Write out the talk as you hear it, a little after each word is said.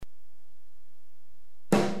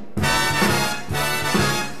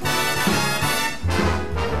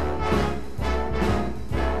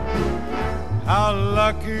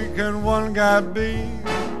lucky can one guy be?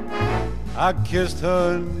 I kissed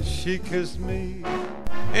her and she kissed me.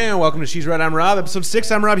 And welcome to She's Right, I'm Rob, episode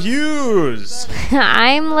 6. I'm Rob Hughes.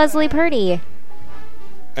 I'm Leslie Purdy.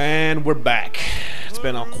 And we're back. It's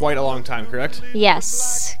been quite a long time, correct?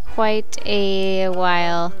 Yes, quite a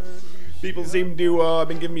while. People seem to have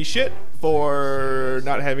been giving me shit for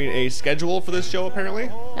not having a schedule for this show, apparently.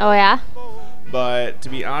 Oh, yeah? But to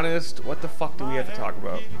be honest, what the fuck do we have to talk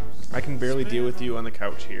about? I can barely deal with you on the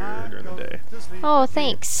couch here during the day. Oh,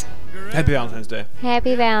 thanks. Happy Valentine's Day.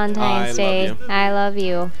 Happy Valentine's Day. Love you. I love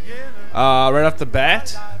you. Right off the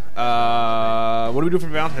bat, what do we do for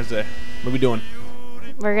Valentine's Day? What are we doing?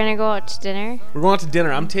 We're gonna go out to dinner. We're going out to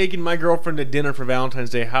dinner. I'm taking my girlfriend to dinner for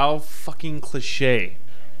Valentine's Day. How fucking cliche.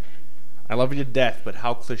 I love you to death, but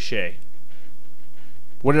how cliche.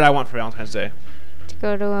 What did I want for Valentine's Day? To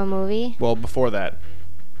go to a movie? Well, before that,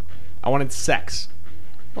 I wanted sex.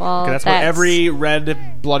 Well, That's what every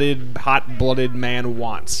red-blooded, hot-blooded man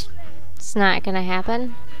wants. It's not gonna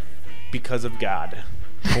happen. Because of God.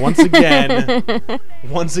 Once again,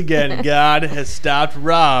 God has stopped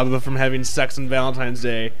Rob from having sex on Valentine's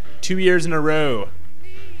Day 2 years in a row.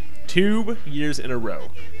 2 years in a row.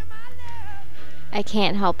 I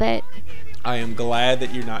can't help it. I am glad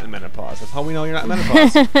that you're not in menopause. That's how we know you're not in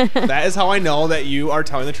menopause. That is how I know that you are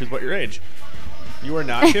telling the truth about your age. You are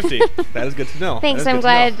not 50. That is good to know. Thanks, I'm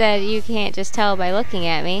glad that you can't just tell by looking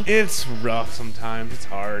at me. It's rough sometimes. It's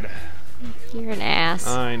hard. You're an ass.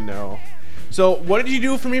 I know. So, what did you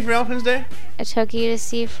do for me for Valentine's Day? I took you to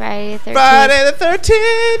see Friday the 13th. Friday the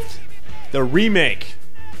 13th! The remake.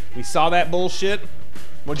 We saw that bullshit.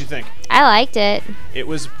 What'd you think? I liked it. It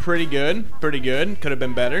was pretty good. Pretty good. Could have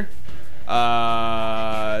been better.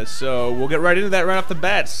 So we'll get right into that right off the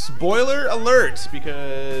bat. Spoiler alert,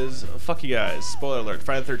 because fuck you guys. Spoiler alert.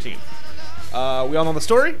 Friday the 13th. We all know the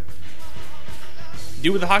story.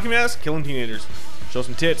 Dude with the hockey mask, killing teenagers. Show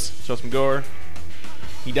some tits, show some gore.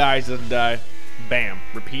 He dies, doesn't die. Bam.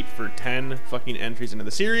 Repeat for 10 fucking entries into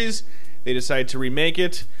the series. They decide to remake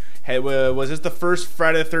it. Hey, was this the first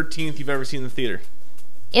Friday the 13th you've ever seen in the theater?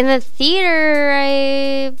 In the theater,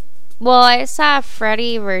 I saw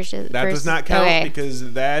Freddy version. That does not count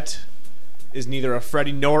because that is neither a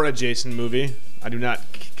Freddy nor a Jason movie. I do not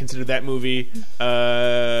consider that movie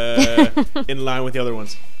in line with the other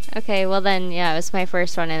ones. Okay, well then, yeah, it was my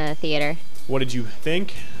first one in the theater. What did you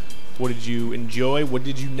think? What did you enjoy? What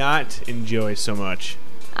did you not enjoy so much?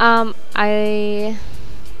 I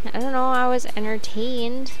don't know. I was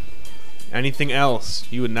entertained. Anything else?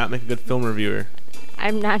 You would not make a good film reviewer.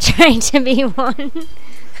 I'm not trying to be one.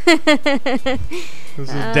 This is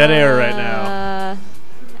dead air right now.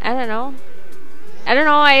 I don't know.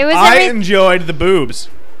 I enjoyed the boobs.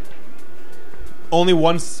 Only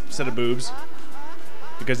one set of boobs,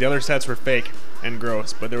 because the other sets were fake and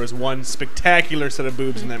gross. But there was one spectacular set of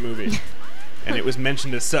boobs in that movie, and it was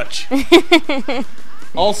mentioned as such.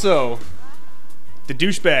 Also, the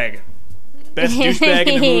douchebag, best douchebag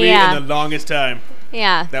in the movie in the longest time.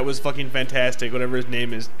 Yeah. That was fucking fantastic. Whatever his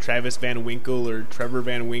name is, Travis Van Winkle or Trevor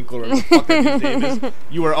Van Winkle or whatever the fuck his name is.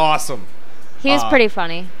 You were awesome. He was pretty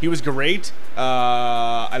funny. He was great.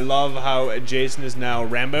 I love how Jason is now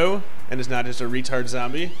Rambo and is not just a retard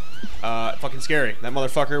zombie. Fucking scary. That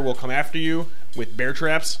motherfucker will come after you with bear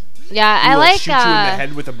traps. Yeah, He will shoot you in the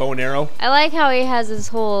head with a bow and arrow. I like how he has his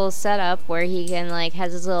whole setup where he can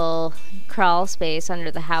has his little crawl space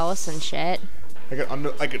under the house and shit.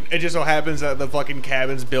 It just so happens that the fucking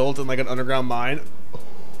cabin's built in an underground mine.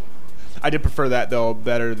 I did prefer that though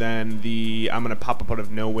better than the I'm gonna pop up out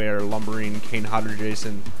of nowhere lumbering Kane Hodder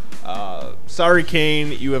Jason. Sorry,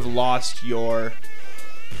 Kane, you have lost your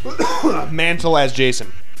mantle as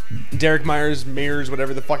Jason. Derek Myers,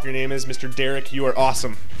 whatever the fuck your name is, Mr. Derek, you are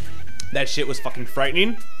awesome. That shit was fucking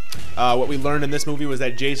frightening. What we learned in this movie was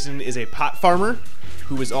that Jason is a pot farmer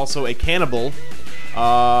who is also a cannibal.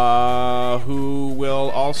 Who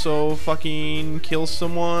will also fucking kill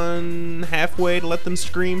someone halfway to let them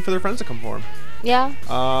scream for their friends to come for him. Yeah.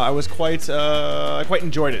 I quite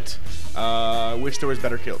enjoyed it. Wish there was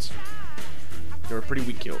better kills. They were pretty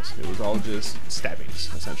weak kills. It was all just stabbings,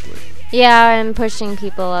 essentially. Yeah, and pushing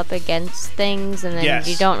people up against things, and then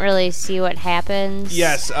you don't really see what happens.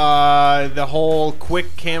 Yes, the whole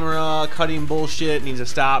quick camera cutting bullshit needs to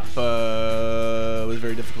stop. It was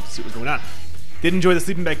very difficult to see what was going on. Did enjoy the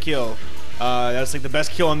sleeping bag kill. That was the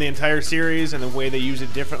best kill in the entire series, and the way they used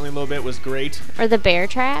it differently a little bit was great. Or the bear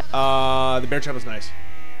trap? The bear trap was nice.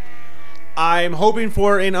 I'm hoping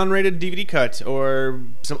for an unrated DVD cut or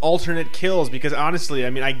some alternate kills because honestly,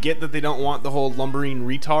 I get that they don't want the whole lumbering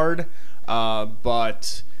retard,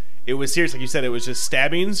 but It was serious, like you said. It was just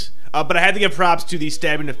stabbings. But I had to give props to the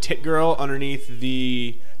stabbing of Tit Girl underneath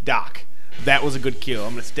the dock. That was a good kill.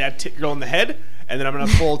 I'm gonna stab Tit Girl in the head, and then I'm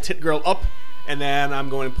gonna pull Tit Girl up, and then I'm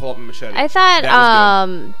going to pull up my machete. I thought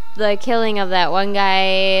the killing of that one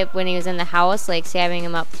guy when he was in the house, like stabbing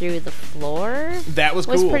him up through the floor, that was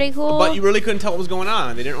pretty cool. But you really couldn't tell what was going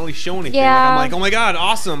on. They didn't really show anything. Yeah. Like, I'm like, oh my god,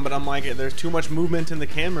 awesome. But I'm like, there's too much movement in the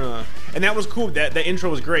camera. And that was cool. That intro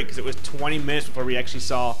was great because it was 20 minutes before we actually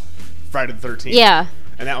saw Friday the 13th. Yeah.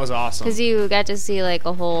 And that was awesome. Because you got to see like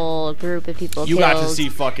a whole group of people You killed. got to see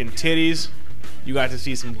fucking titties. You got to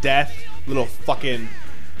see some death. Little fucking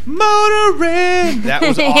motoring. That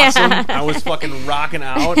was awesome. Yeah. I was fucking rocking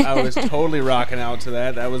out. I was totally rocking out to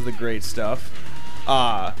that. That was the great stuff.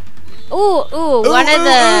 One of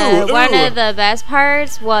the best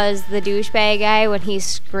parts was the douchebag guy when he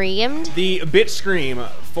screamed. The bitch scream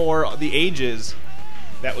for the ages.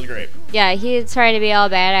 That was great. Yeah, he's trying to be all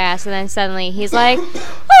badass, and then suddenly he's like,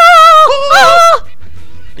 "Ah!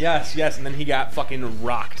 Yes, and then he got fucking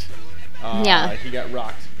rocked. Yeah. He got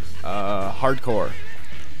rocked. Hardcore.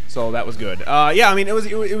 So that was good. Yeah, I mean, it was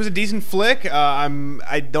a decent flick. My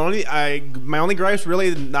only gripes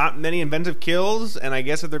really not many inventive kills, and I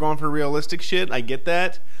guess if they're going for realistic shit, I get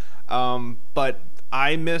that. But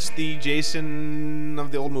I miss the Jason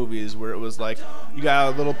of the old movies where it was like, you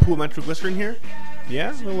got a little pool of nitroglycerin here.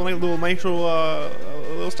 Yeah, a little nitro,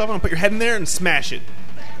 little stuff. I'm gonna put your head in there and smash it.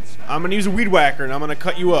 I'm gonna use a weed whacker and I'm gonna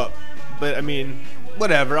cut you up. But I mean,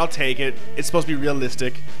 whatever. I'll take it. It's supposed to be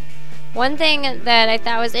realistic. One thing that I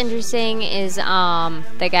thought was interesting is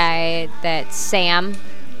the guy that's Sam.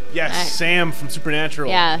 Yes, Sam from Supernatural.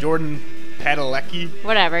 Yeah. Jordan Padalecki.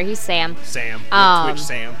 Whatever, he's Sam. Sam. Twitch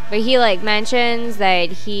Sam. But he like mentions that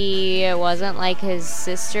he wasn't like his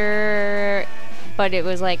sister, but it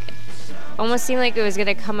was like almost seemed like it was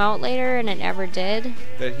gonna come out later, and it never did.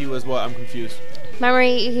 That he was what? I'm confused. Remember,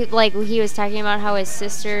 he was talking about how his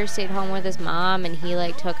sister stayed home with his mom, and he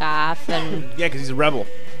like took off and. Yeah, because he's a rebel.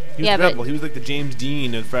 He was a rebel. He was like the James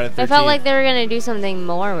Dean of Friday the 13th. I felt like they were gonna do something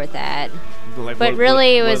more with that. Like, but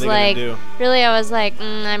really, it was like, I was like,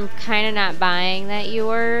 I'm kind of not buying that you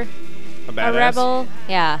were a rebel.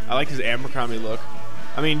 Yeah. I like his Abercrombie look.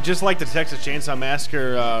 I mean, just like the Texas Chainsaw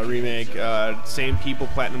Massacre remake, same people,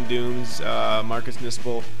 Platinum Dunes, Marcus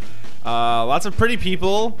Nispel, lots of pretty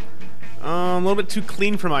people, a little bit too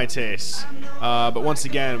clean for my taste. But once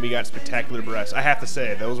again, we got spectacular breasts. I have to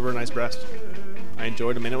say, those were nice breasts. I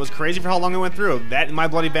enjoyed them, and it was crazy for how long I went through. That and My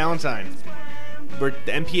Bloody Valentine. Where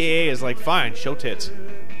the MPAA is like, fine, show tits.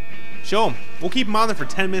 Show them. We'll keep them on there for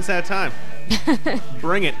 10 minutes at a time.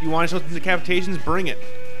 Bring it. You want to show some decapitations? Bring it.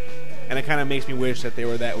 And it kind of makes me wish that they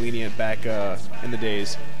were that lenient back in the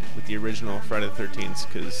days with the original Friday the 13th,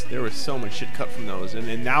 because there was so much shit cut from those,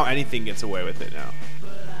 and now anything gets away with it now.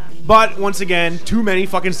 But, once again, too many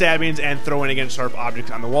fucking stabbings and throwing against sharp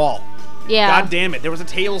objects on the wall. Yeah. God damn it. There was a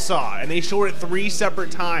table saw, and they showed it 3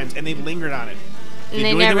 separate times, and they lingered on it. And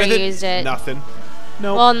they never used it. Nothing.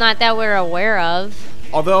 No. Well, not that we're aware of.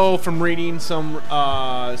 Although, from reading some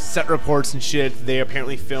set reports and shit, they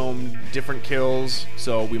apparently filmed different kills,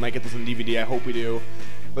 so we might get this on DVD. I hope we do.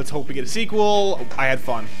 Let's hope we get a sequel. I had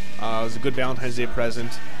fun. It was a good Valentine's Day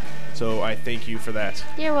present, so I thank you for that.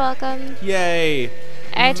 You're welcome. Yay!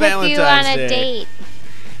 I took you on a date.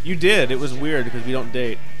 You did. It was weird because we don't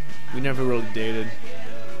date. We never really dated.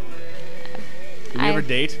 Did we ever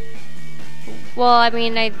date? Well, I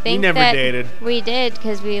mean, I think we never dated. We did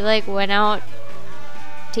because we like went out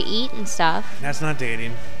to eat and stuff. That's not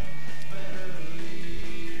dating.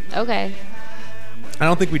 Okay. I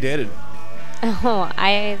don't think we dated. Oh,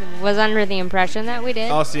 I was under the impression that we did.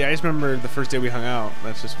 Oh, see, I just remember the first day we hung out.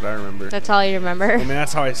 That's just what I remember. That's all you remember? I mean,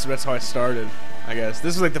 that's how I started, I guess.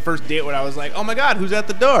 This was like the first date when I was like, oh my god, who's at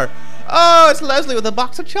the door? Oh, it's Leslie with a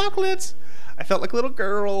box of chocolates. I felt like a little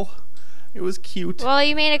girl. It was cute. Well,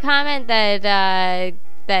 you made a comment that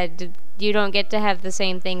you don't get to have the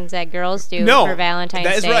same things that girls do for Valentine's Day.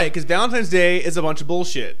 That is right, because Valentine's Day is a bunch of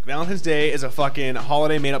bullshit. Valentine's Day is a fucking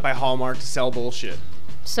holiday made up by Hallmark to sell bullshit.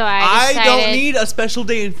 So I decided, don't need a special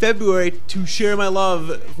day in February to share my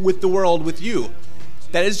love with the world with you.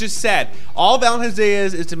 That is just sad. All Valentine's Day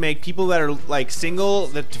is to make people that are like single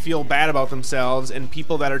to feel bad about themselves, and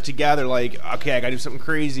people that are together like, okay, I gotta do something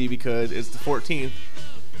crazy because it's the 14th.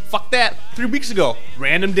 Fuck that. 3 weeks ago,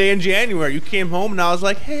 random day in January, you came home and I was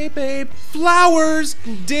like, hey babe, flowers,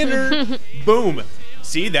 dinner, boom.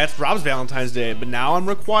 See, that's Rob's Valentine's Day, but now I'm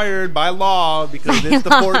required by law because it's the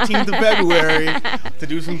 14th of February to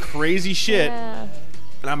do some crazy shit, and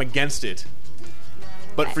I'm against it.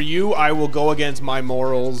 But for you, I will go against my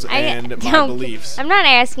morals and my beliefs. I'm not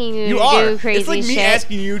asking you to are. do crazy It's like me shit.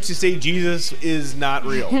 asking you to say Jesus is not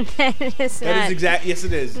real. That is not. Yes,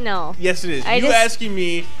 it is. No. Yes, it is. You asking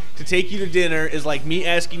me to take you to dinner is like me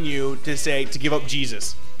asking you to give up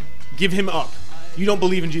Jesus. Give him up. You don't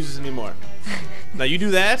believe in Jesus anymore. Now you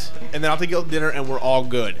do that, and then I'll take you out to dinner, and we're all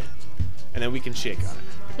good. And then we can shake on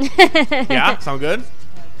it. Yeah? Sound good?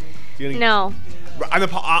 No.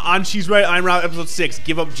 On She's Right, I'm Rob, episode 6,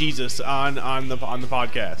 give up Jesus on the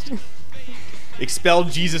podcast. Expel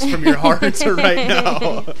Jesus from your heart right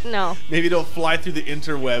now. No. Maybe it'll fly through the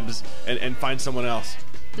interwebs and find someone else.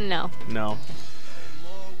 No.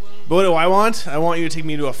 But what do I want? I want you to take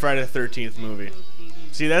me to a Friday the 13th movie.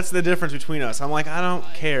 See, that's the difference between us. I'm like, I don't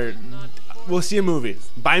care. We'll see a movie.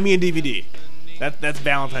 Buy me a DVD. That's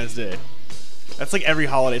Valentine's Day. That's like every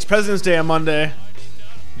holiday. It's President's Day on Monday.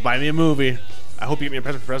 Buy me a movie. I hope you get me a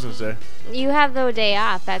present for President's Day. You have the day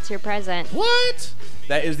off. That's your present. What?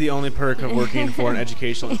 That is the only perk of working for an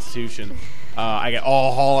educational institution. I get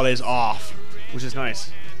all holidays off, which is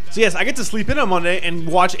nice. So yes, I get to sleep in on Monday and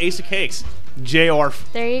watch Ace of Cakes.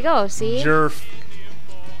 J-Orf. There you go. See? Jerf.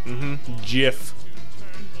 Jif.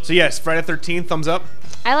 So yes, Friday the 13th, thumbs up.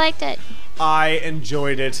 I liked it. I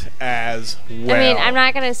enjoyed it as well. I mean, I'm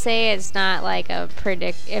not gonna say it's not like a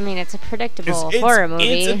it's a predictable horror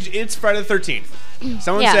movie. It's Friday the 13th.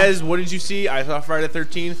 Someone says, "What did you see?" I saw Friday the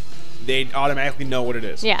 13th. They automatically know what it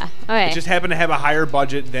is. Yeah. Okay. It just happened to have a higher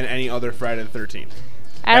budget than any other Friday the 13th.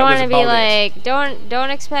 I don't want to be like, don't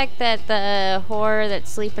expect that the whore that's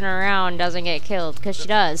sleeping around doesn't get killed, because she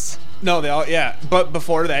does. No, they all But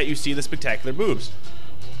before that, you see the spectacular boobs.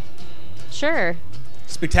 Sure.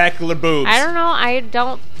 Spectacular boobs. I don't know. I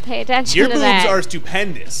don't pay attention Your to boobs that. are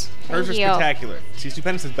stupendous. Hers are spectacular. See,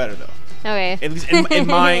 stupendous is better though. Okay. At least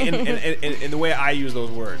in the way I use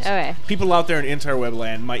those words. Okay. People out there in interweb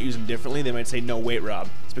land might use them differently. They might say, "No, wait, Rob.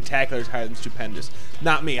 Spectacular is higher than stupendous."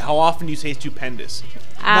 Not me. How often do you say stupendous?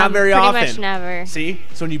 Not very often. Pretty much never. See?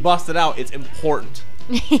 So when you bust it out, it's important.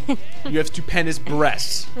 You have stupendous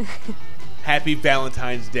breasts. Happy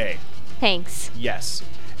Valentine's Day. Thanks. Yes.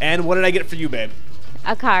 And what did I get for you, babe?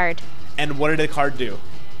 A card. And what did the card do?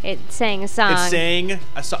 It sang a song. It sang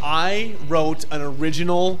a song. I wrote an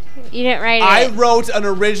original. You didn't write it. I wrote an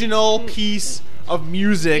original piece of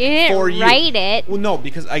music for you. You didn't write it. Well, no,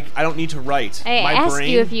 because I don't need to write. I asked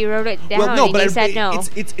you if you wrote it down, well, no, and but you said no.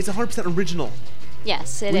 It's 100% original.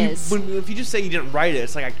 Yes, it is. If you just say you didn't write it,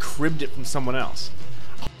 it's like I cribbed it from someone else.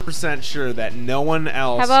 100% sure that no one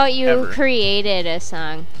else. How about you ever created a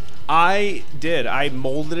song? I did. I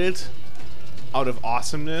molded it out of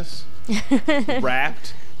awesomeness,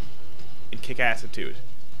 wrapped in kick-assitude.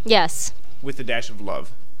 Yes. With a dash of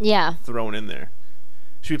love. Yeah. Thrown in there.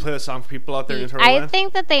 Should we play the song for people out there in Interweb I land?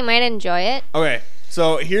 think that they might enjoy it. Okay,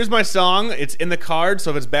 so here's my song. It's in the card,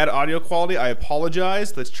 so if it's bad audio quality, I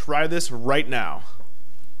apologize. Let's try this right now.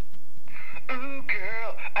 Ooh,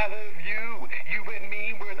 girl, I love you. You and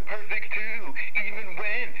me, we're the perfect two. Even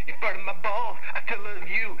when you fart in my balls, I still love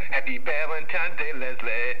you. Happy Valentine's Day,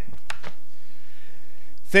 Leslie.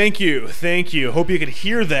 Thank you. Hope you could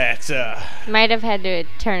hear that. Might have had to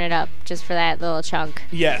turn it up just for that little chunk.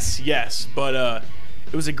 Yes, but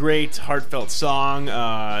it was a great, heartfelt song.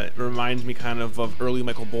 It reminds me kind of early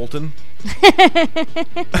Michael Bolton.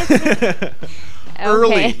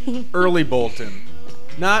 Early Bolton.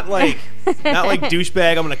 Not like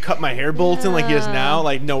douchebag, I'm gonna cut my hair Bolton like he is now.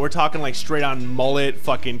 Like, no, we're talking like straight on mullet,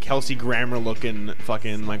 fucking Kelsey Grammer looking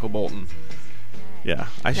fucking Michael Bolton. Yeah,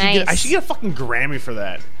 I should get a fucking Grammy for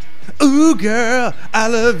that. Ooh, girl, I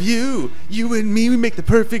love you. You and me, we make the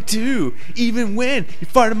perfect two. Even when you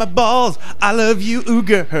fart in my balls, I love you. Ooh,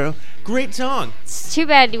 girl. Great song. It's too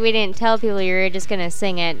bad we didn't tell people you were just gonna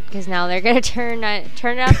sing it, because now they're gonna turn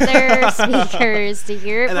up their speakers to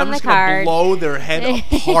hear it and from I'm the just card. Gonna blow their head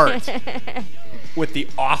apart with the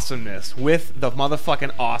awesomeness, with the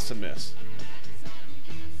motherfucking awesomeness.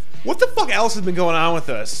 What the fuck else has been going on with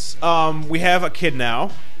us? We have a kid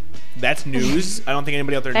now. That's news. I don't think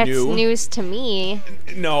anybody out there knew. That's news to me.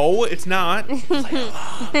 No, it's not.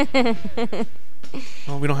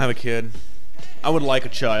 Oh, we don't have a kid. I would like a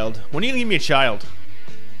child. When are you gonna give me a child?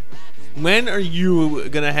 When are you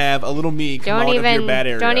gonna have a little me come out of your bad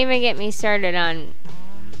area? Don't even get me started on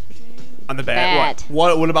the bad.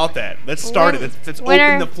 What about that? Let's start it. Let's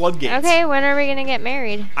open the floodgates. Okay, when are we gonna get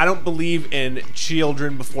married? I don't believe in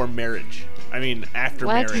children before marriage. I mean, after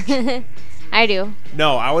marriage. I do.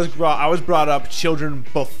 No, I was brought up children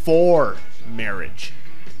before marriage.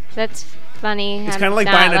 That's funny. It's kind of like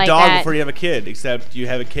buying a dog before you have a kid, except you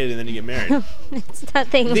have a kid and then you get married. It's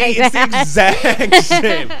nothing like it's that. It's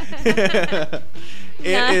the exact same.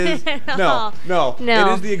 It is no. No.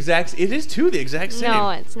 It is the exact. It is too the exact same. No,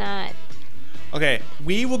 it's not. Okay,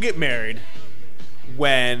 we will get married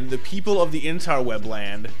when the people of the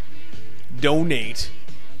interwebland donate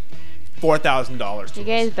 $4,000 to You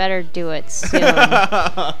guys better do it soon.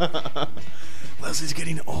 Leslie's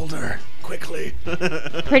getting older quickly.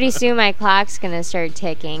 Pretty soon my clock's gonna start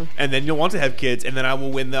ticking. And then you'll want to have kids, and then I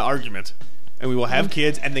will win the argument. And we will have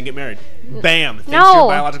kids and then get married. Bam! Thanks to your No.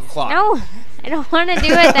 biological clock. No, I don't want to do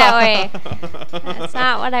it that way. That's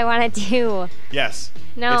not what I want to do. Yes.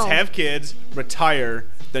 No. It's have kids, retire,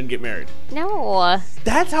 then get married. No,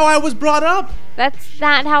 That's how I was brought up. that's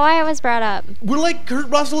not how I was brought up. We're like Kurt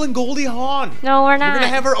Russell and Goldie Hawn. No, we're not. We're gonna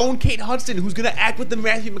have our own Kate Hudson, who's gonna act with the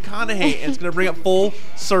Matthew McConaughey, and it's gonna bring it full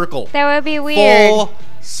circle. That would be weird. Full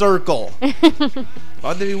circle.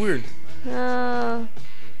 Why'd that be weird?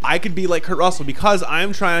 I could be like Kurt Russell because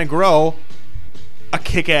I'm trying to grow a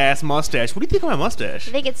kick-ass mustache. What do you think of my mustache?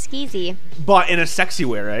 I think it's skeezy. But in a sexy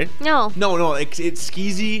way, right? No. No, it's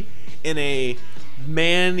skeezy in a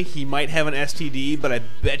man, he might have an STD, but I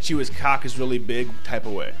bet you his cock is really big type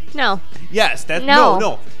of way. No. Yes, that's No.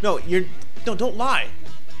 no, don't lie.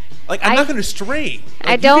 Like, I'm not going to stray. Like,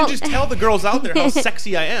 I don't- You can just tell the girls out there how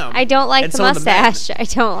sexy I am. I don't like and the some of men. mustache. I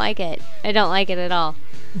don't like it. I don't like it at all.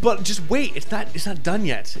 But just wait, it's not done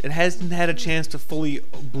yet. It hasn't had a chance to fully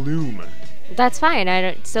bloom. That's fine.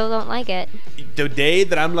 Still don't like it. The day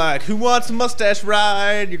that I'm like, who wants a mustache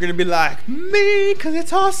ride? You're going to be like, me, because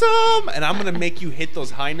it's awesome. And I'm going to make you hit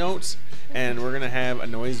those high notes, and we're going to have a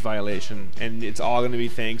noise violation. And it's all going to be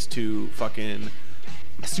thanks to fucking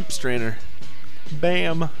soup strainer.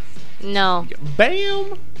 Bam. No.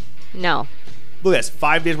 Bam. No. Look at this,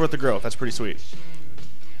 5 days worth of growth. That's pretty sweet.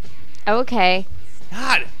 Okay.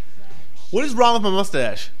 God, what is wrong with my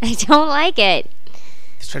mustache? I don't like it.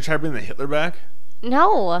 Try to bring the Hitler back?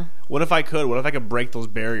 No. What if I could? What if I could break those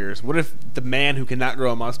barriers? What if the man who cannot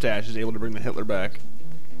grow a mustache is able to bring the Hitler back?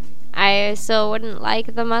 I still wouldn't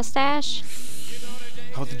like the mustache.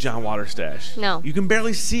 How about the John Waters stash? No. You can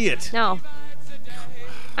barely see it. No.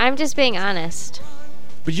 I'm just being honest.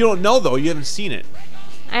 But you don't know, though. You haven't seen it.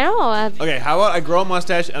 I know. Okay, how about I grow a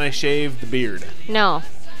mustache and I shave the beard? No.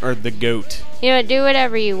 Or the goat? You know, do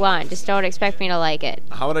whatever you want. Just don't expect me to like it.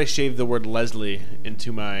 How about I shave the word Leslie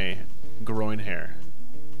into my groin hair?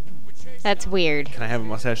 That's weird. Can I have a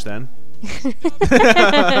mustache then?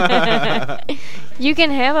 You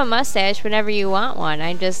can have a mustache whenever you want one.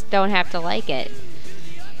 I just don't have to like it.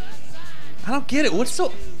 I don't get it. What's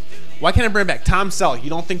so... Why can't I bring it back? Tom Selleck. You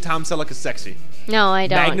don't think Tom Selleck is sexy? No, I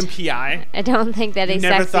don't. Magnum P.I.? I don't think that You he's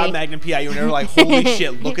never sexy. thought Magnum P.I. You were never like, holy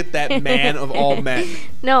shit, look at that man of all men.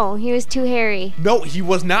 No, he was too hairy. No, he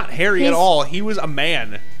was not hairy at all. He was a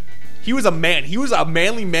man. He was a man. He was a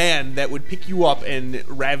manly man that would pick you up and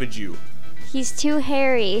ravage you. He's too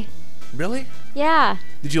hairy. Really? Yeah.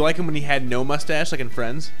 Did you like him when he had no mustache, like in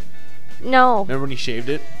Friends? No. Remember when he shaved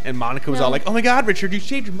it? And Monica was No. all like, oh my god, Richard, you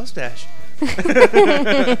shaved your mustache.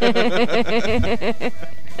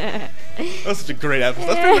 That was such a great episode.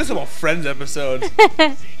 Let's bring this about Friends episodes.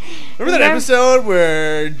 Remember that episode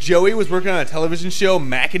where Joey was working on a television show,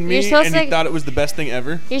 Mac and Me, You're supposed and he to- thought it was the best thing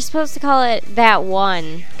ever? You're supposed to call it That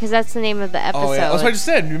One, because that's the name of the episode. Oh yeah, that's what I just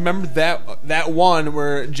said. Remember that one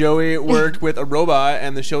where Joey worked with a robot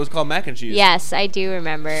and the show was called Mac and Cheese? Yes, I do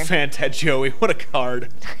remember. Fantastic, Joey. What a card.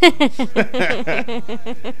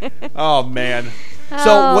 Oh man.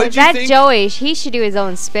 So what did you that think? Joey, he should do his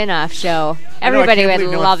own spin-off show. I know, I Everybody can't would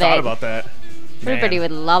believe no one love thought it. about that. Everybody Man.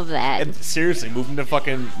 would love that. And seriously, moving to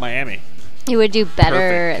fucking Miami. He would do better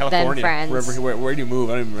Perfect. than California. Friends. Where do you move?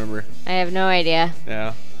 I don't even remember. I have no idea.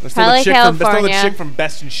 Yeah. Let's Probably throw the California. chick from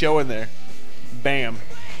Best in Show in there. Bam.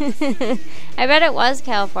 I bet it was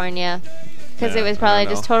California, because Yeah, it was I probably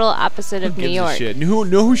don't just know. total opposite of Who New gives a York. shit?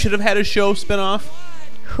 Know who should have had a show spinoff?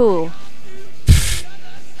 Who?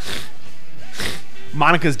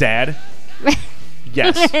 Monica's dad.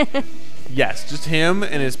 Yes. Yes, just him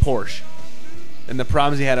and his Porsche. And the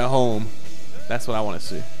problems he had at home. That's what I want to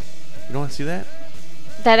see. You don't want to see that?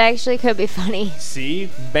 That actually could be funny. See?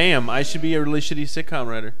 Bam. I should be a really shitty sitcom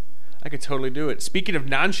writer. I could totally do it. Speaking of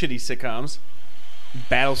non-shitty sitcoms,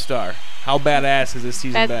 Battlestar. How badass has this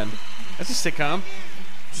season been? That's a sitcom.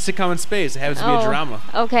 It's a sitcom in space. It happens to be a drama.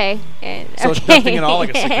 Okay. So it's nothing at all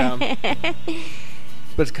like a sitcom.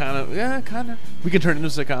 But it's kind of. We can turn it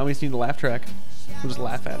into a sitcom. We just need a laugh track. We'll just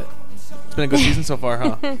laugh at it. It's been a good season so far,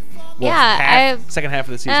 huh? Well, Yeah, second half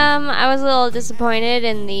of the season. I was a little disappointed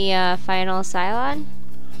in the final Cylon.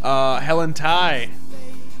 Helen Ty.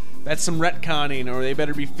 That's some retconning, or they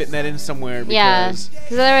better be fitting that in somewhere. Yeah, Because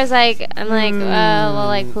because otherwise, I'm like, well,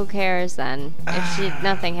 like, who cares then if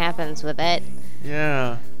nothing happens with it?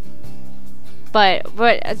 Yeah. But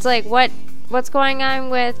it's like what's going on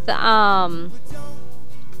with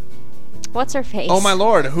what's her face? Oh my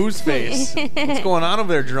lord, whose face? What's going on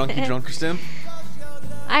over there, drunky drunkerston?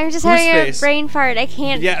 I'm just Whose having face? a brain fart. I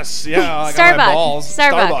can't. Yes, yeah, like on Starbuck. my balls.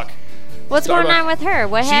 Starbuck. What's going Starbuck. on with her?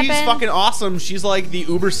 What She's happened? fucking awesome. She's like the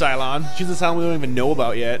Uber Cylon. She's the Cylon we don't even know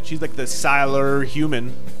about yet. She's like the Sylar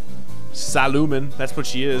human. Salumen. That's what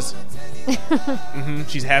she is.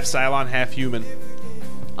 She's half Cylon, half human.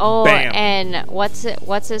 Oh, Bam. and what's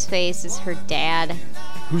his face is her dad.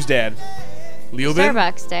 Who's dad? Leoben?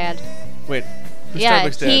 Starbucks dad. Wait, who's Yeah,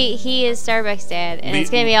 Starbucks dad? he is Starbucks dad, and it's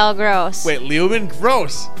gonna be all gross. Wait, Leoben?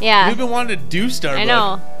 Gross. Yeah. Leoben wanted to do Starbucks. I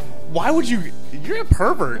know. Why would you? You're a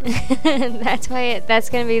pervert. That's why that's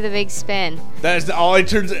gonna be the big spin. That is all it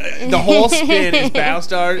turns. The whole spin is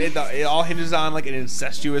Battlestar. It all hinges on like an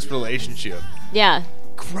incestuous relationship. Yeah.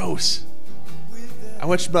 Gross. I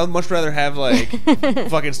would much rather have like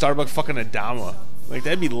fucking Starbucks fucking Adama. Like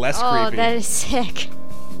that'd be less Oh, creepy. that is sick.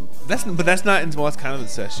 That's not. Well, it's kind of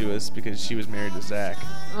incestuous because she was married to Zach.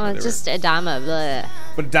 Oh, it's just Adama. Bleh.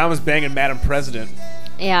 But Adama's banging Madam President.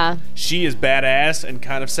 Yeah. She is badass and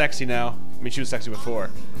kind of sexy now. I mean, she was sexy before.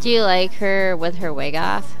 Do you like her with her wig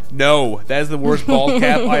off? No, that is the worst bald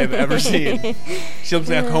cap I have ever seen. She looks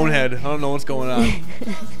like a cone head. I don't know what's going on.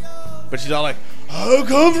 But she's all like, "I'll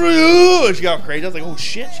come for you!" And she got crazy. I was like, "Oh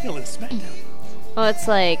shit, she's gonna live SmackDown." Well, it's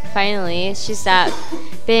like finally she stopped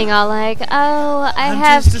being all like, "Oh, I I'm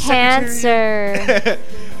have just a cancer."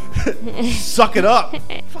 Suck it up.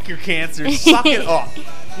 Fuck your cancer. Suck it up.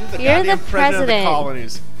 You're the You're goddamn the president of the president.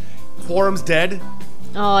 colonies. Quorum's dead.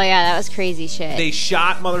 Oh yeah, that was crazy shit. They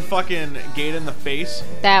shot motherfucking Gata in the face.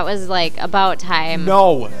 That was like about time.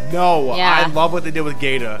 No. Yeah. I love what they did with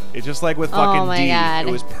Gata. It's just like with Oh fucking my D. God.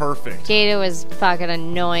 It was perfect. Gata was fucking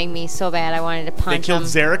annoying me so bad I wanted to They punch killed him.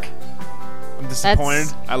 Zarek. I'm disappointed.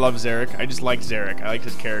 That's- I love Zarek. I just liked Zarek. I liked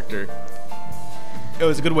his character. It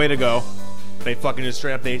was a good way to go. They fucking just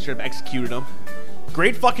straight up executed him.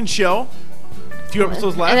 Great fucking show. A few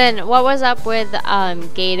episodes left. And then what was up with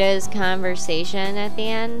Gata's conversation at the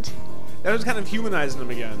end? That was kind of humanizing him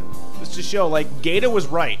again. Just to show, like, Gata was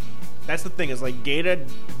right. That's the thing, is, like, Gata,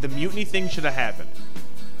 the mutiny thing should have happened.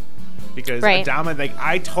 Because Right. Adama, like,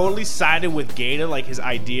 I totally sided with Gata, like, his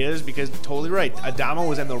ideas, because totally right. Adama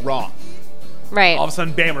was in the wrong. Right. All of a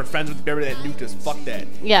sudden, bam, we're friends with everybody that nuked us. Fuck that.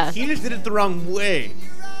 Yeah. He just did it the wrong way.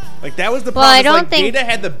 Like, that was the Well, problem. I It's don't like, think- Gata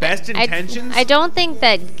had the best intentions. I don't think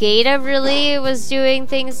that Gata really was doing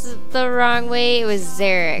things the wrong way. It was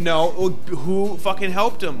Zarek. No, who fucking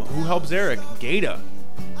helped him? Who helped Zarek? Gata.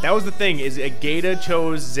 That was the thing, is Gata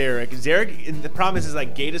chose Zarek. Zarek, and the problem is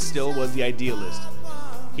like, Gata still was the idealist.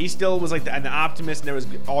 He still was like an optimist and it was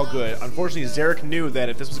all good. Unfortunately, Zarek knew that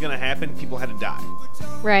if this was going to happen, people had to die.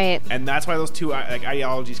 Right. And that's why those two like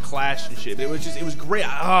ideologies clashed and shit. But it was great.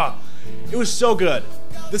 It was so good.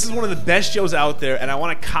 This is one of the best shows out there, and I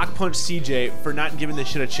want to cock punch CJ for not giving this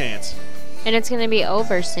shit a chance, And it's gonna be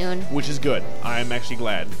over soon. which is good. I'm actually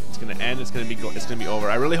glad it's gonna end. It's gonna be over.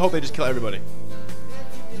 I really hope they just kill everybody,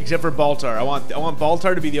 except for Baltar. I want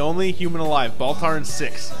Baltar to be the only human alive. Baltar and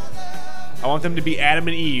Six. I want them to be Adam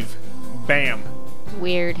and Eve. Bam.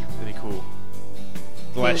 Weird. That'd be cool.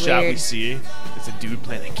 The last shot we weird. see, it's a dude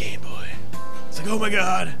playing the Game Boy. It's like, oh my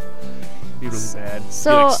god. It'd be really bad. Be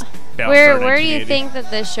So, like Battlestar where do you 1980. think that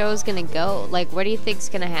the show's gonna go? Like, what do you think's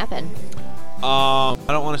gonna happen? I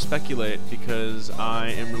don't want to speculate because I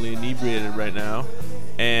am really inebriated right now,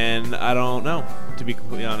 and I don't know, to be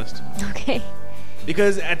completely honest. Okay.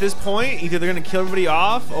 Because at this point, either they're gonna kill everybody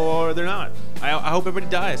off or they're not. I hope everybody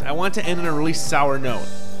dies. I want to end on a really sour note.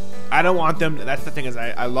 I don't want them. That's the thing, is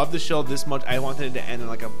I love the show this much. I want them to end on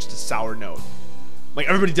like just a sour note, like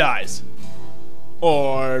everybody dies,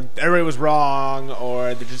 or everybody was wrong,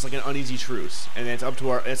 or they're just like an uneasy truce, and it's up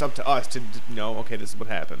to us to know. Okay, this is what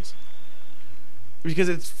happens.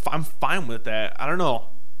 Because I'm fine with that. I don't know.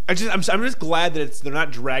 I'm just glad that they're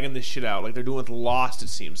not dragging this shit out like they're doing with Lost. It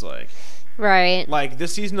seems like. Right. Like,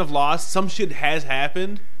 this season of Lost, some shit has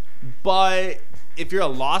happened, but if you're a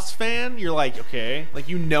Lost fan, you're like, okay. Like,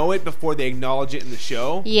 you know it before they acknowledge it in the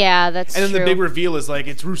show. Yeah, that's And then true. the big reveal is like,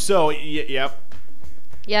 it's Rousseau. Yep.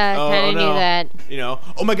 Yeah, I Oh, kind of no. knew that. You know,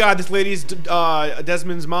 oh my god, this lady's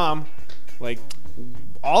Desmond's mom. Like,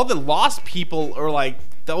 all the Lost people are like,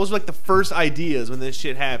 that was like the first ideas when this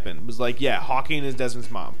shit happened. Was like, yeah, Hawking is Desmond's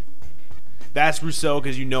mom. That's Rousseau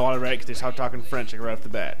because you know already because they start talking French like right off the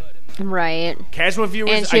bat. Right. Casual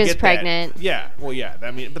viewers, And she I was get pregnant. That. Yeah, well, yeah.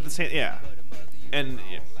 I mean, but the same, yeah. And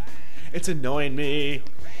yeah. It's annoying me.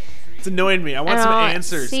 It's annoying me. I want I some don't-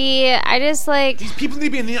 answers. See, I just like. These people need to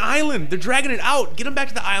be in the island. They're dragging it out. Get them back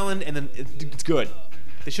to the island, and then it's good.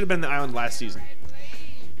 They should have been in the island last season.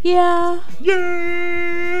 Yeah.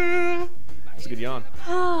 Yeah. That's a good yawn.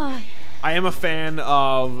 I am a fan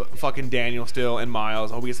of fucking Daniel still and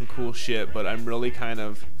Miles. I hope we get some cool shit, but I'm really kind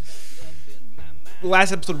of... The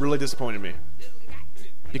last episode really disappointed me.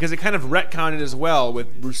 Because it kind of retconned it as well with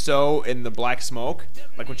Rousseau and the black smoke.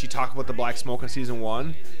 Like when she talked about the black smoke in season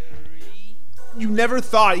 1. You never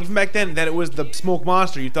thought, even back then, that it was the smoke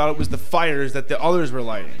monster. You thought it was the fires that the others were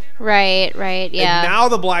lighting. Right, yeah. And now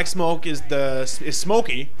the black smoke is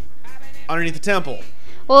smoky underneath the temple.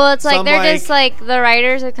 Well, it's So like I'm they're like- just like the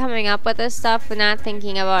writers are coming up with this stuff, but not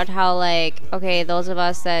thinking about how like okay, those of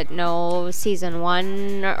us that know season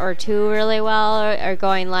 1 or 2 really well are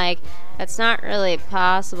going like that's not really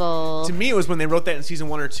possible. To me, it was when they wrote that in season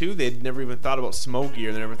 1 or 2, they'd never even thought about Smokey,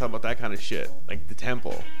 or they never thought about that kind of shit, like the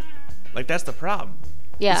temple. Like that's the problem.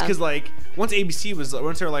 Yeah. It's because like once they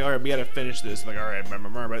were like, all right, we got to finish this. Like, all right, blah, blah,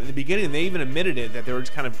 blah. But at the beginning, they even admitted it that they were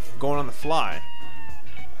just kind of going on the fly.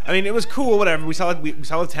 I mean, it was cool, whatever. We saw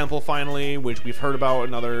the temple finally, which we've heard about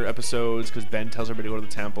in other episodes because Ben tells everybody to go to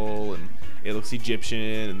the temple, and it looks Egyptian,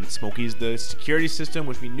 and Smokey's the security system,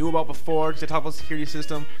 which we knew about before because they talked about the security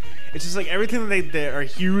system. It's just like everything that they are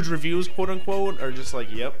huge reviews, quote unquote, are just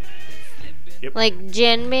like, yep. Like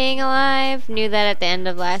Jin being alive, knew that at the end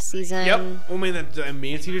of last season. Yep. I mean,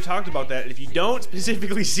 me and Cedar talked about that. If you don't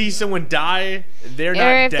specifically see someone die, they're Or not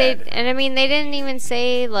if dead. and I mean they didn't even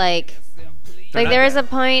say like They're not there was dead. a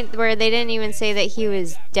point where they didn't even say that he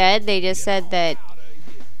was dead. They just said that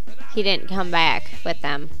he didn't come back with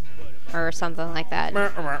them or something like that.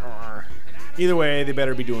 Either way, they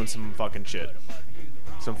better be doing some fucking shit.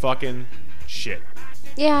 Some fucking shit.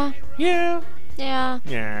 Yeah. Yeah. Yeah.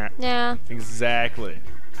 Yeah. Yeah. Exactly.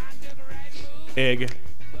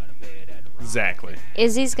 Exactly.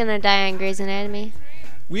 Izzy's gonna die on Grey's Anatomy.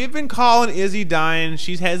 We've been calling Izzy dying.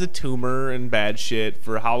 She has a tumor and bad shit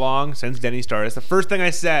for how long? Since Denny started. That's the first thing I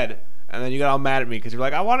said. And then you got all mad at me because you're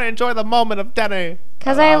like, I want to enjoy the moment of Denny.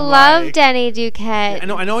 Because And I I'm love like- Denny Duquette.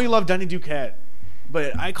 I know you love Denny Duquette,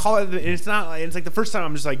 but I call it. It's not like it's like the first time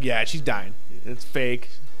I'm just like, yeah, she's dying. It's fake.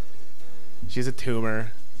 She has a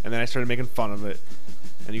tumor, and then I started making fun of it,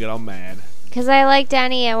 and you got all mad. Because I like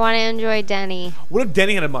Denny. I want to enjoy Denny. What if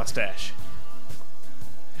Denny had a mustache?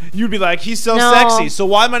 You'd be like, he's so No. sexy. So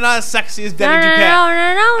why am I not as sexy as Denny No,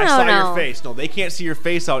 Duquette? I saw no. your face. No, they can't see your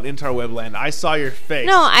face out in Interwebland. I saw your face.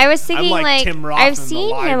 No, I was thinking I'm like Tim Roth in I've The seen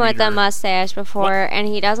Lie him with a Reader. mustache before, and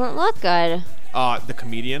he doesn't look good. The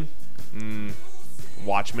comedian.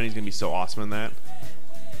 Watchmen. He's gonna be so awesome in that.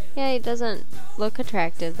 Yeah, he doesn't look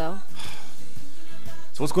attractive though.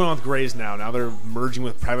 So what's going on with Grey's now? Now they're merging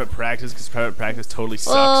with Private Practice because Private Practice totally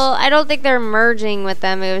sucks. Well, I don't think they're merging with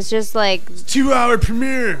them. It was just like 2-hour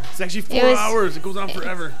premiere. It's actually 4 was- hours. It goes on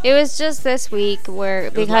forever. it was just this week where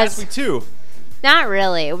It was last because week too. not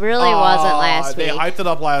really, it really wasn't last They week. hyped it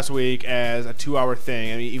up last week as a 2-hour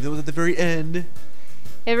thing. I mean, even though it was at the very end.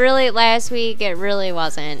 It really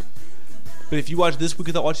wasn't. But if you watch this week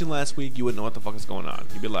without watching last week, you wouldn't know what the fuck is going on.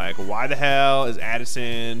 You'd be like, why the hell is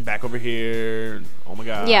Addison back over here? Oh my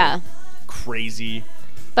god. Yeah. Crazy.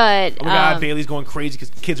 But Oh my god, Bailey's going crazy because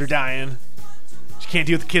kids are dying. She can't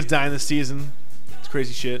deal with the kids dying this season. It's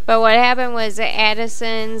crazy shit. But what happened was that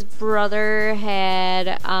Addison's brother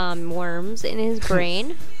had worms in his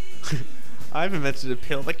brain. I've invented a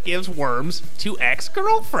pill that gives worms to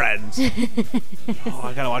ex-girlfriends. Oh,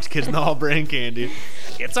 I gotta watch Kids in the Hall Brain Candy.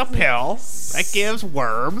 It's a pill that gives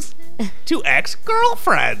worms to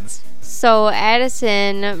ex-girlfriends. So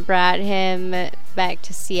Addison brought him back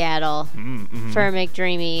to Seattle for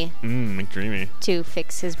McDreamy McDreamy. to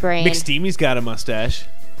fix his brain. McSteamy's got a mustache,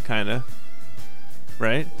 kinda.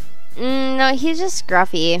 Right? No, he's just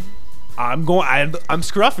scruffy. I'm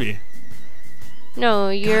scruffy. No,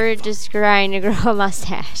 you're just trying to grow a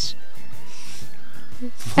mustache.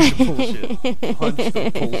 Bunch of bullshit. Bunch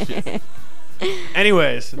of bullshit.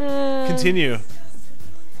 Anyways, continue.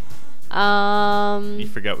 You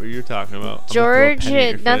forgot what you were talking about. George,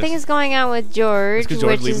 nothing is going on with George. That's 'cause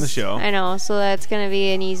George which leaving the is- show. I know, so that's going to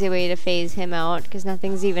be an easy way to phase him out because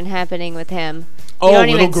nothing's even happening with him. You Oh, don't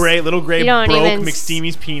little even gray you broke don't even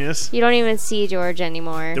McSteamy's penis. You don't even see George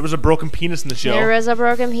anymore. There was a broken penis in the show. There was a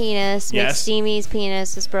broken penis. Yes. McSteamy's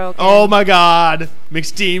penis is broken. Oh my god.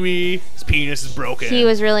 McSteamy's penis is broken. He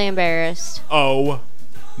was really embarrassed. Oh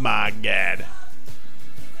my god.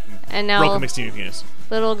 And now Broken McSteamy penis.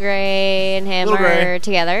 Little Gray and him Little Gray. are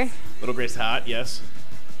together. Little Gray's hot, yes.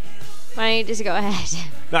 Why don't you just go ahead?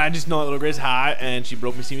 No, I just know that Little Gray's hot, and she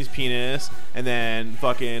broke McSteamy's penis, and then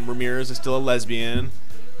fucking Ramirez is still a lesbian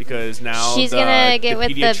because now She's gonna get with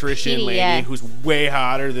the pediatrician lady, yeah. who's way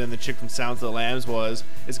hotter than the chick from Silence of the Lambs was,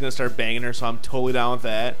 is gonna start banging her. So I'm totally down with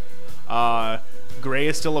that. Gray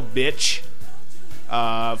is still a bitch.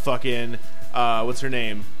 Fucking what's her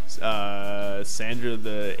name? Sandra,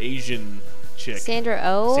 the Asian chick. Sandra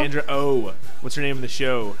Oh? Sandra Oh. What's her name in the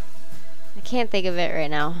show? I can't think of it right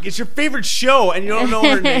now. It's your favorite show, and you don't know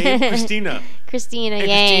her name, Christina. Christina And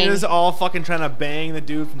Yang. Christina's all fucking trying to bang the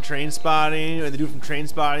dude from Trainspotting, and the dude from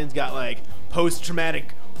Trainspotting's got like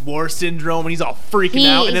post-traumatic war syndrome, and he's all freaking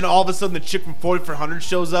out. And then all of a sudden, the chick from 40 for 100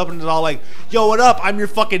 shows up and is all like, "Yo, what up? I'm your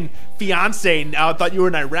fucking fiance. Now I thought you were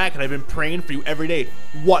in Iraq, and I've been praying for you every day."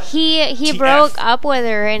 What? He TF? broke up with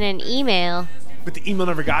her in an email. But the email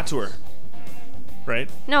never got to her, right?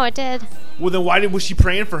 No, it did. Well, then why was she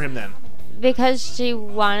praying for him then? Because she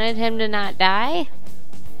wanted him to not die.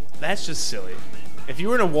 That's just silly. If you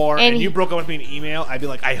were in a war And and you broke up with me in an email, I'd be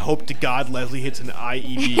like, I hope to God Leslie hits an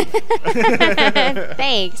IED.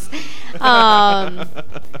 Thanks.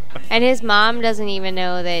 And his mom doesn't even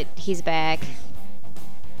know that he's back.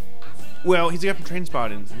 Well, he's a guy from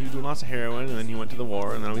Trainspotting. He was doing lots of heroin, and then he went to the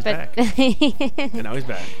war, and now he's back. And now he's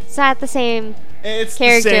back. It's not the same. It's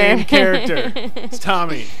Character. the same character. It's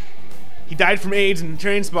Tommy. He died from AIDS in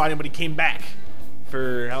Trainspotting, but he came back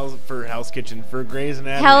for Hell's Kitchen, for Grey's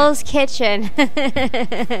Anatomy. Hell's Kitchen.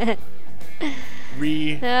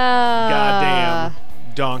 Goddamn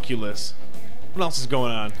donkulous. What else is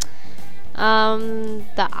going on?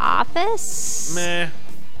 The Office. Meh.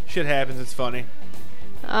 Shit happens. It's funny.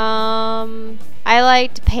 I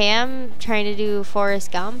liked Pam trying to do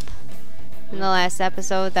Forrest Gump in the last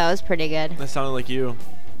episode. That was pretty good. That sounded like you.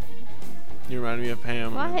 You reminded me of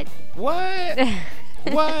Pam. What? What?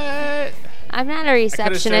 What? I'm not a I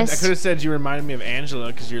receptionist. could have said you reminded me of Angela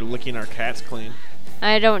because you're licking our cats clean.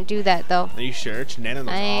 I don't do that though. Are you sure?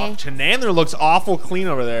 Chenander looks awful clean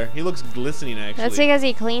over there. He looks glistening, actually. That's because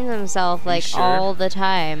he cleans himself like sure? all the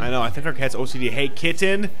time. I know. I think our cat's OCD. Hey,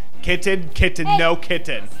 kitten, no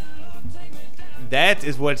kitten. That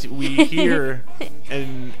is what we hear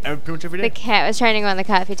and pretty much every day. The cat was trying to go on the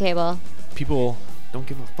coffee table. People don't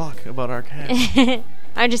give a fuck about our cats.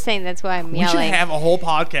 I'm just saying that's why I'm We yelling. should have a whole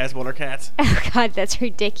podcast about our cats. Oh God, that's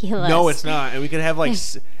ridiculous. No, it's not. And we could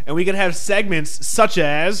have segments such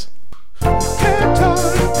as Cat Time.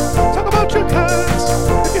 Talk about your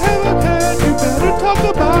cats. If you have a cat, you better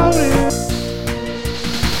talk about it.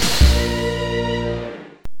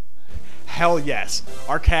 Hell yes.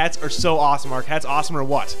 Our cats are so awesome. Our cats awesome or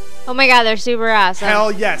what? Oh my God, they're super awesome.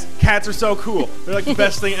 Hell yes. Cats are so cool. They're like the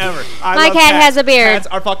best thing ever. I My love cat cats. has a beard. Cats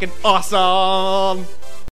are fucking awesome.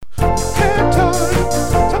 Cat time.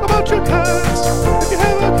 Talk about your cats. If you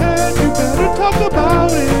have a cat, you better talk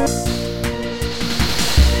about it.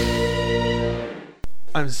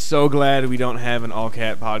 I'm so glad we don't have an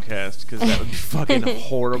all-cat podcast, because that would be fucking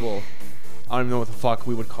horrible. I don't even know what the fuck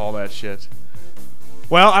we would call that shit.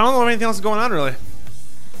 Well, I don't know if anything else is going on, really.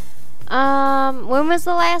 When was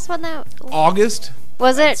the last one that August?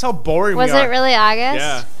 was it? That's how boring we Was are. it really August?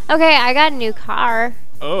 Yeah. Okay, I got a new car.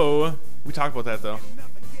 Oh, we talked about that, though.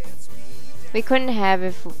 We couldn't have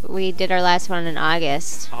if we did our last one in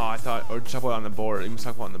August. Oh, I thought, or just talk about it on the board. You must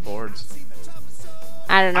talk about it on the boards.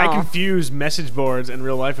 I don't know. I confuse message boards and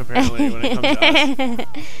real life, apparently, when it comes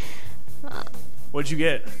to us. What'd you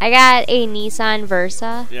get? I got a Nissan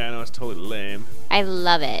Versa. Yeah, I know, it's totally lame. I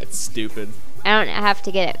love it. Stupid. I don't have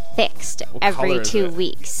to get it fixed What color every is 2 it?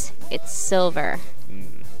 weeks. It's silver,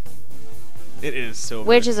 It is silver.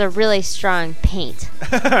 which is a really strong paint.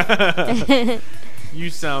 You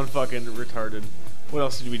sound fucking retarded. What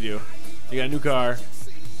else did we do? You got a new car.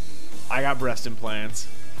 I got breast implants.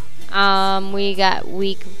 We got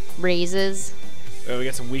weak raises. We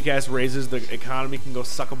got some weak ass raises. The economy can go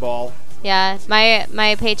suck a ball. Yeah,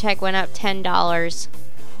 my paycheck went up $10.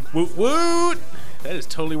 Woot woot! That is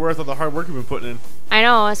totally worth all the hard work you've been putting in. I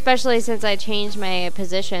know, especially since I changed my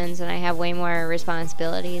positions and I have way more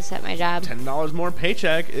responsibilities at my job. $10 more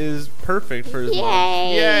paycheck is perfect for this month.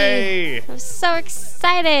 Yay! Yay! I'm so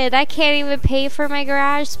excited. I can't even pay for my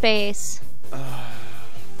garage space.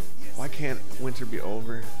 Why can't winter be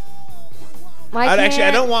over? Why can't Actually,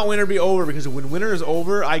 I don't want winter to be over, because when winter is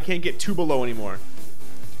over, I can't get Tupelo anymore.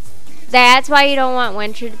 That's why you don't want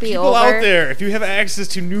winter to be People over. out there, if you have access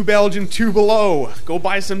to New Belgium Tupelo, go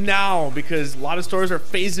buy some now, because a lot of stores are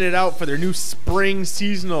phasing it out for their new spring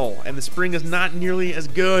seasonal, and the spring is not nearly as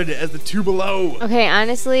good as the Tupelo. Okay,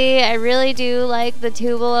 honestly, I really do like the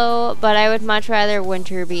Tupelo, but I would much rather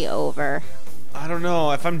winter be over. I don't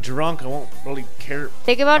know. If I'm drunk, I won't really care.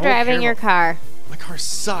 Think about I won't driving care your about- car. My car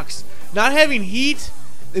sucks. Not having heat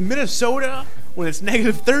in Minnesota when it's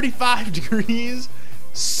negative 35 degrees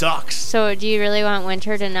sucks. So do you really want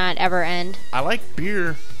winter to not ever end? I like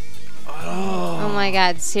beer. Oh my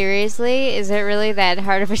god, seriously? Is it really that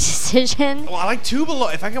hard of a decision? Well, I like Tupelo.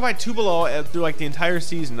 If I could buy Tupelo through like the entire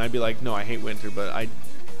season, I'd be like, no, I hate winter, but I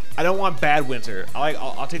don't want bad winter.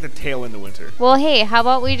 I'll take the tail end of winter. Well, hey, how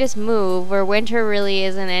about we just move where winter really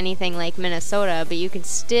isn't anything like Minnesota, but you can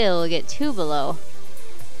still get Tupelo.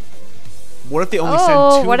 What if they only send Oh,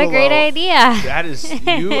 Tupelo? what a great idea. That is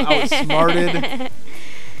you outsmarted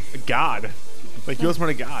God. Like you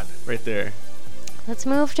outsmarted God right there. Let's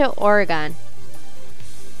move to Oregon.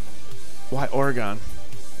 Why Oregon?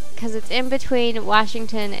 Because it's in between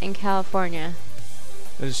Washington and California.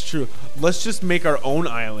 That is true. Let's just make our own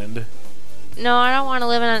island. No, I don't want to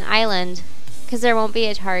live on an island. Because there won't be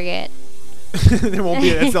a Target. There won't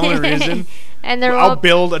be. That's the only reason. And there I'll won't.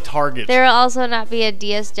 build a Target. There will also not be a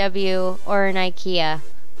DSW or an IKEA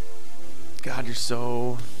God, you're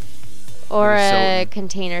so. or You're so- a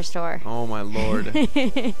container store. Oh my lord.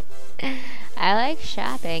 I like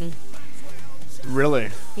shopping. Really?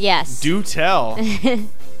 Yes. Do tell.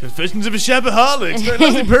 Confessions of a Shopaholic. Starring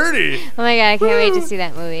Leslie Purdy. Oh my god, I can't wait to see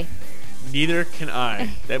that movie. Neither can I.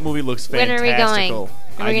 That movie looks When are fantastical. we going?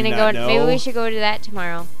 Are I we do gonna not go? know. Maybe we should go to that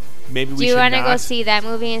tomorrow. Maybe we Do you should want to go not. see that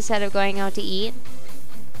movie instead of going out to eat?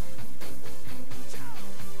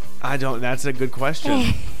 I don't. That's a good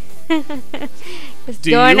question. 'Cause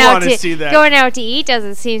Do you going out wanna see that? Going out to eat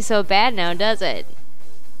doesn't seem so bad now, does it?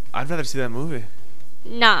 I'd rather see that movie.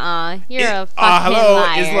 Nuh-uh. You're a fucking hello,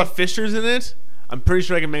 liar. Isla Fisher's in it? I'm pretty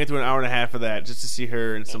sure I can make it through an hour and a half of that just to see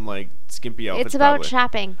her in some like skimpy outfits. It's about probably.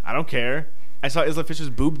 shopping. I don't care. I saw Isla Fisher's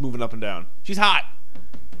boobs moving up and down. She's hot.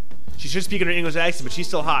 She should speak in her English accent, but she's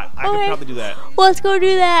still hot. I could Okay. probably do that. Let's go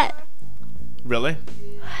do that. Really?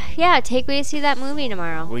 Yeah, take me to see that movie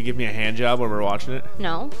tomorrow. Will you give me a hand job when we're watching it?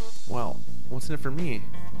 No. Well, what's in it for me?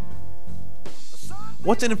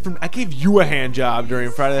 What's in it for? I gave you a hand job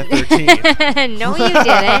during Friday the 13th. No, you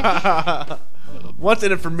didn't. What's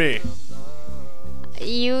in it for me?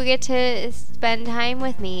 You get to spend time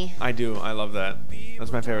with me. I do. I love that.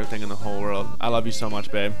 That's my favorite thing in the whole world. I love you so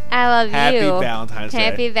much, babe. I love Happy you. Valentine's Day.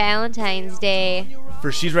 Happy Valentine's Day.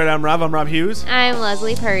 For She's Right, I'm Rob Hughes. I'm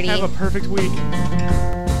Leslie Purdy. Have a perfect week.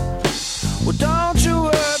 Well, don't you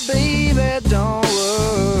worry, baby, don't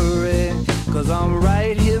worry. Cause I'm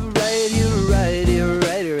right here, right here, right here,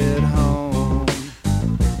 right here at home.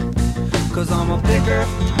 Cause I'm a picker,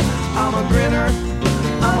 I'm a grinner,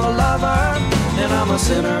 I'm a lover, and I'm a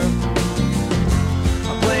sinner.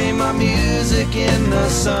 I play my music in the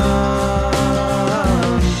sun.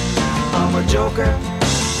 I'm a joker,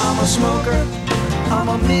 I'm a smoker, I'm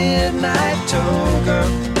a midnight toker.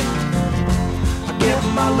 I get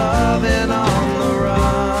my loving on the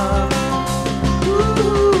run. Ooh.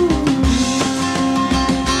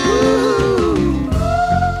 Ooh.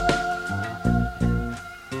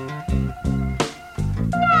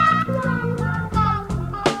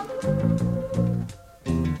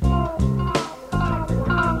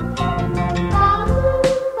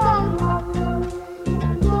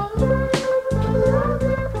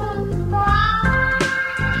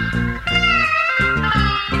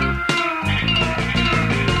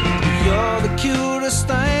 You're the cutest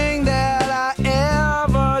thing that I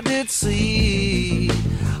ever did see.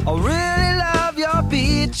 I really love your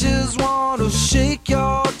beaches, want to shake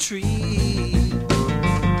your tree.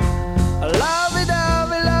 I love-it,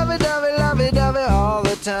 all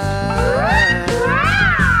the time.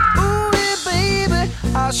 Ooh, yeah, baby,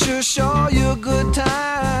 I sure show you a good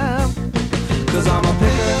time. Cause I'm a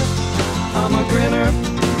picker, I'm a grinner,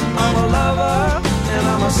 I'm a lover, and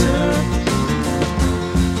I'm a sinner.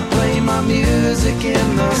 Play my music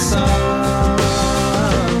in the sun.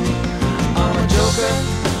 I'm a joker,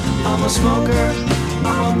 I'm a smoker,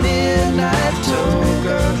 I'm a midnight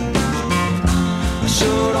toker. I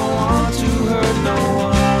sure don't want to hurt no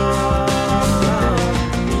one.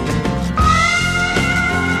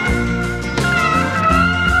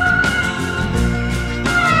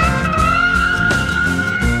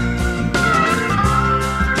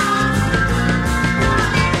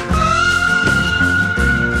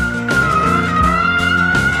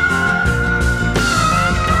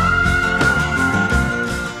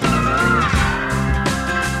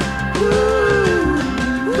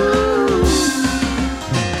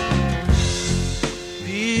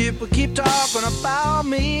 People keep talking about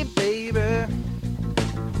me, baby.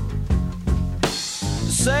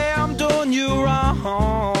 Say I'm doing you wrong.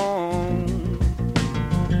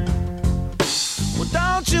 Well,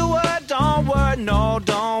 don't worry, no,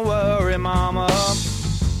 don't worry, mama.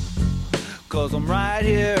 Cause I'm right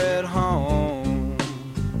here at home.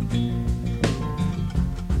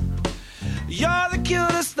 You're the cutest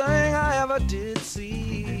ever did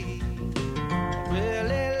see.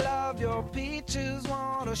 Really love your peaches,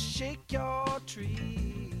 wanna shake your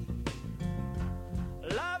tree.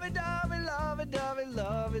 Lovey-dovey, lovey-dovey,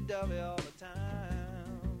 lovey-dovey all the time.